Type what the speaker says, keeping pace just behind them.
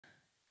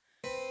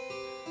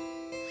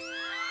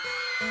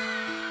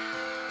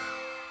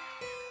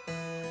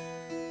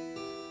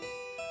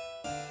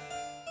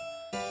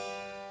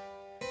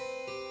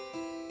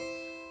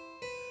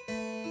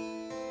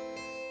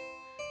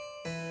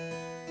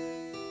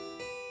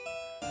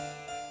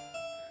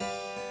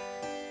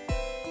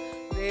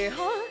The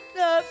heart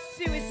of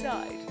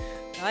suicide,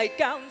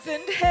 nightgowns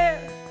and hair,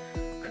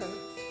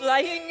 curls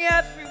flying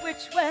every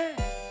which way.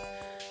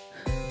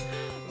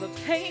 The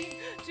pain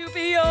to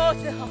be or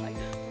to hide,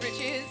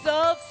 riches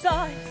of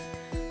size,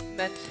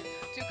 meant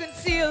to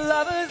conceal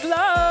lovers'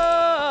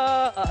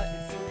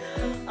 lies.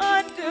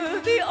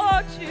 Under the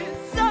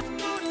arches of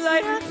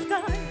moonlight and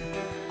sky,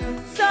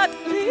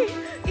 suddenly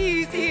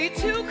easy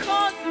to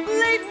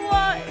contemplate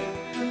why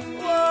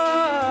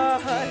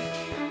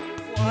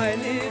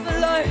live a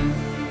life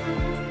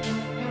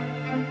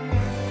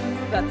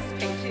that's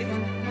painted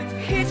with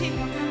pity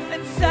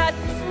and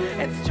sadness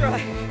and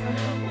strife?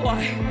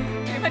 Why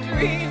dream a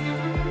dream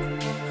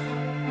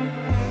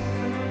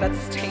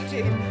that's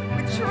tainted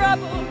with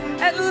trouble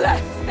and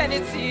less than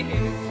it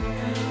seems?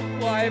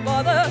 Why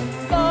bother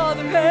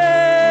bothering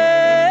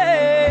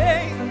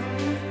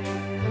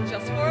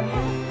just for a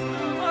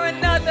poem or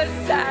another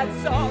sad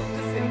song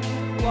to sing?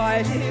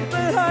 Why live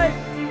a life?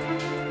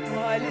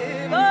 Why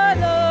live a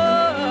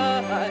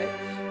life?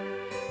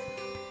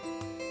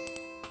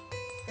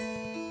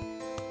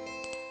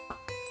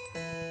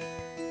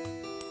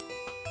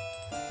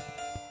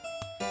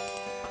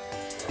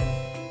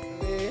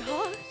 The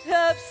heart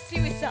of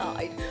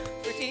suicide,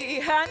 pretty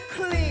and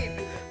clean,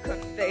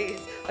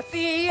 conveys a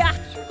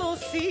theatrical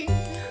scene.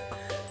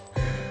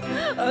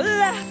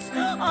 Alas,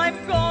 I'm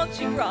gone,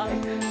 she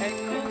cried,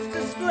 ankles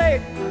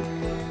displayed,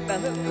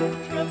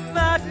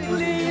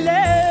 melodramatically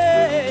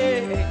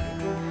laid.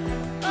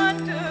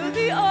 Under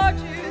the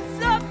arches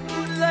of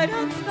moonlight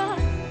and sky,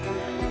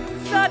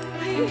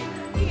 suddenly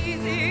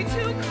easy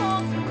to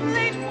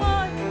contemplate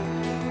why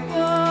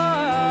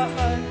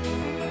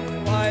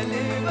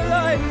live a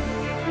life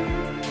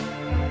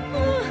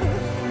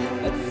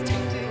that's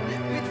tainted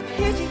with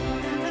pity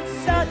and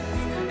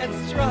sadness and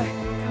strife?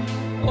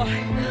 Why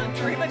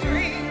dream a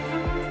dream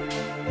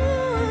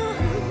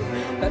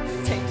that's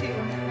tainted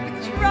with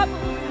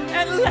trouble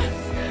and less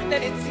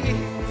than it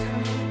seems?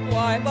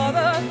 Why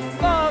bother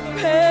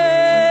bothering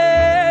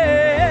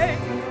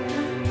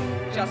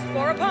just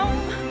for a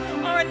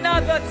poem or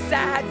another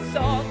sad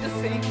song to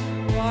sing?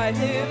 Why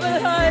live a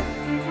life?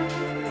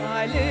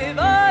 Why live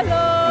a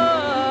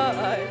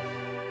life?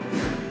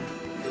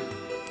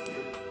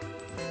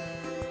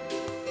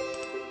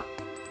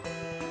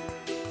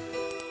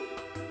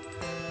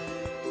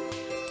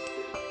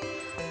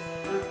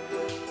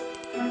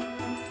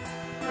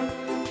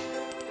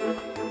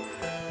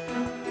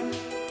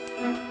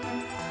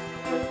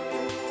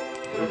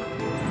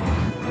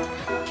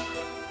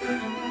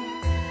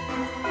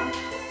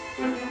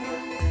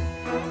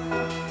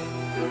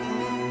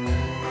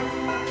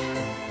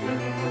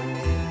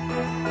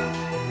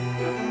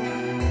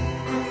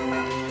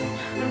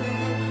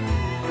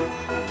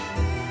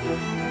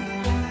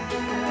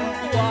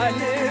 Why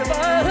live a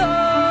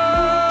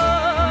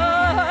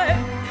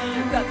life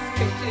that's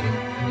painted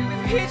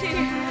with pity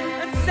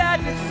and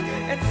sadness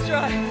and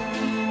strife?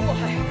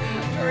 Why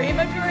dream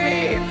a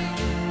dream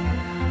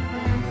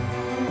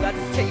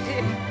that's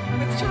tainted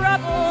with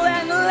trouble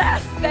and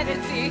less than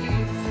it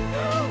seems?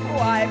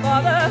 Why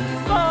bother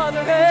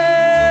bothering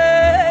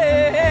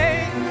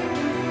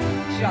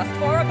just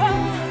for a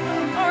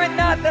poem or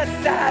another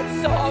sad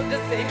song to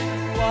sing?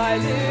 Why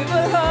live a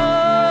life?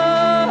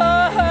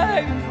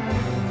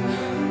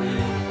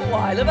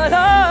 Why live a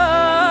life?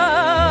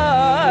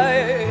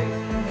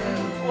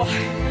 Why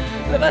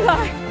live a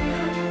life?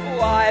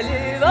 Why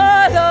live a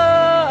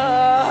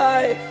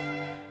life?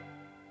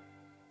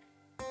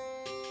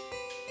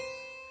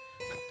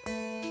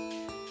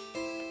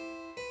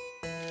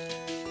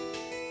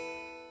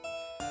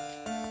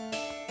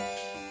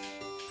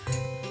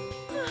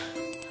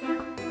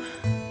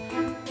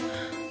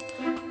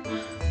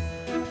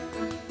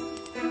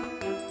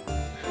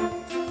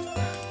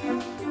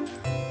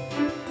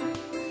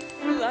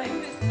 Life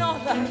is not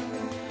like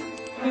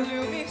a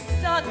gloomy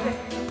Sunday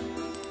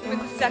with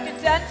the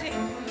second ending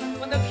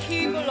when the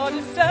people are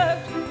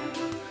disturbed.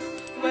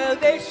 Well,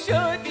 they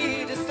should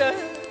be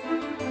disturbed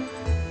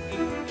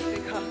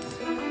because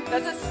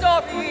there's a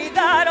story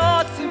that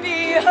ought to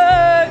be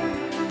heard.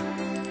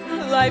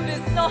 Life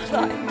is not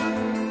like a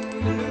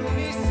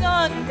gloomy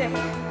Sunday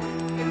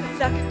with the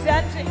second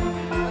ending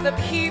when the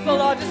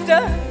people are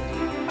disturbed.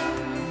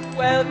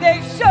 Well,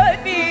 they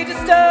should be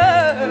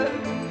disturbed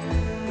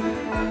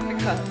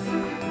because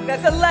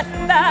there's a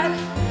lesson that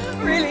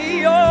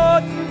really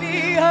ought to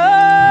be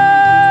heard.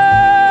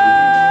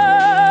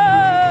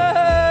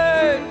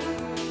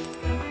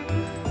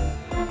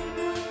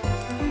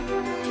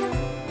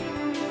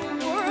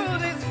 The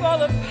world is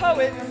full of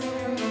poets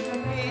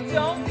we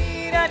don't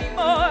need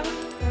anymore.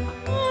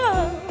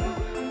 Oh.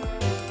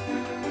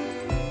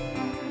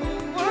 The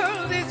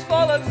world is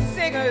full of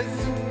singers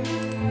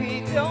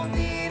we don't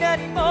need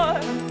anymore.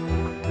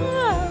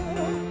 Oh.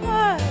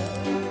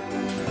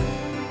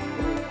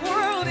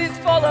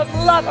 Full of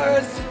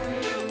lovers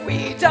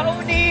we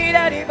don't need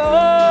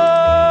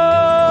anymore.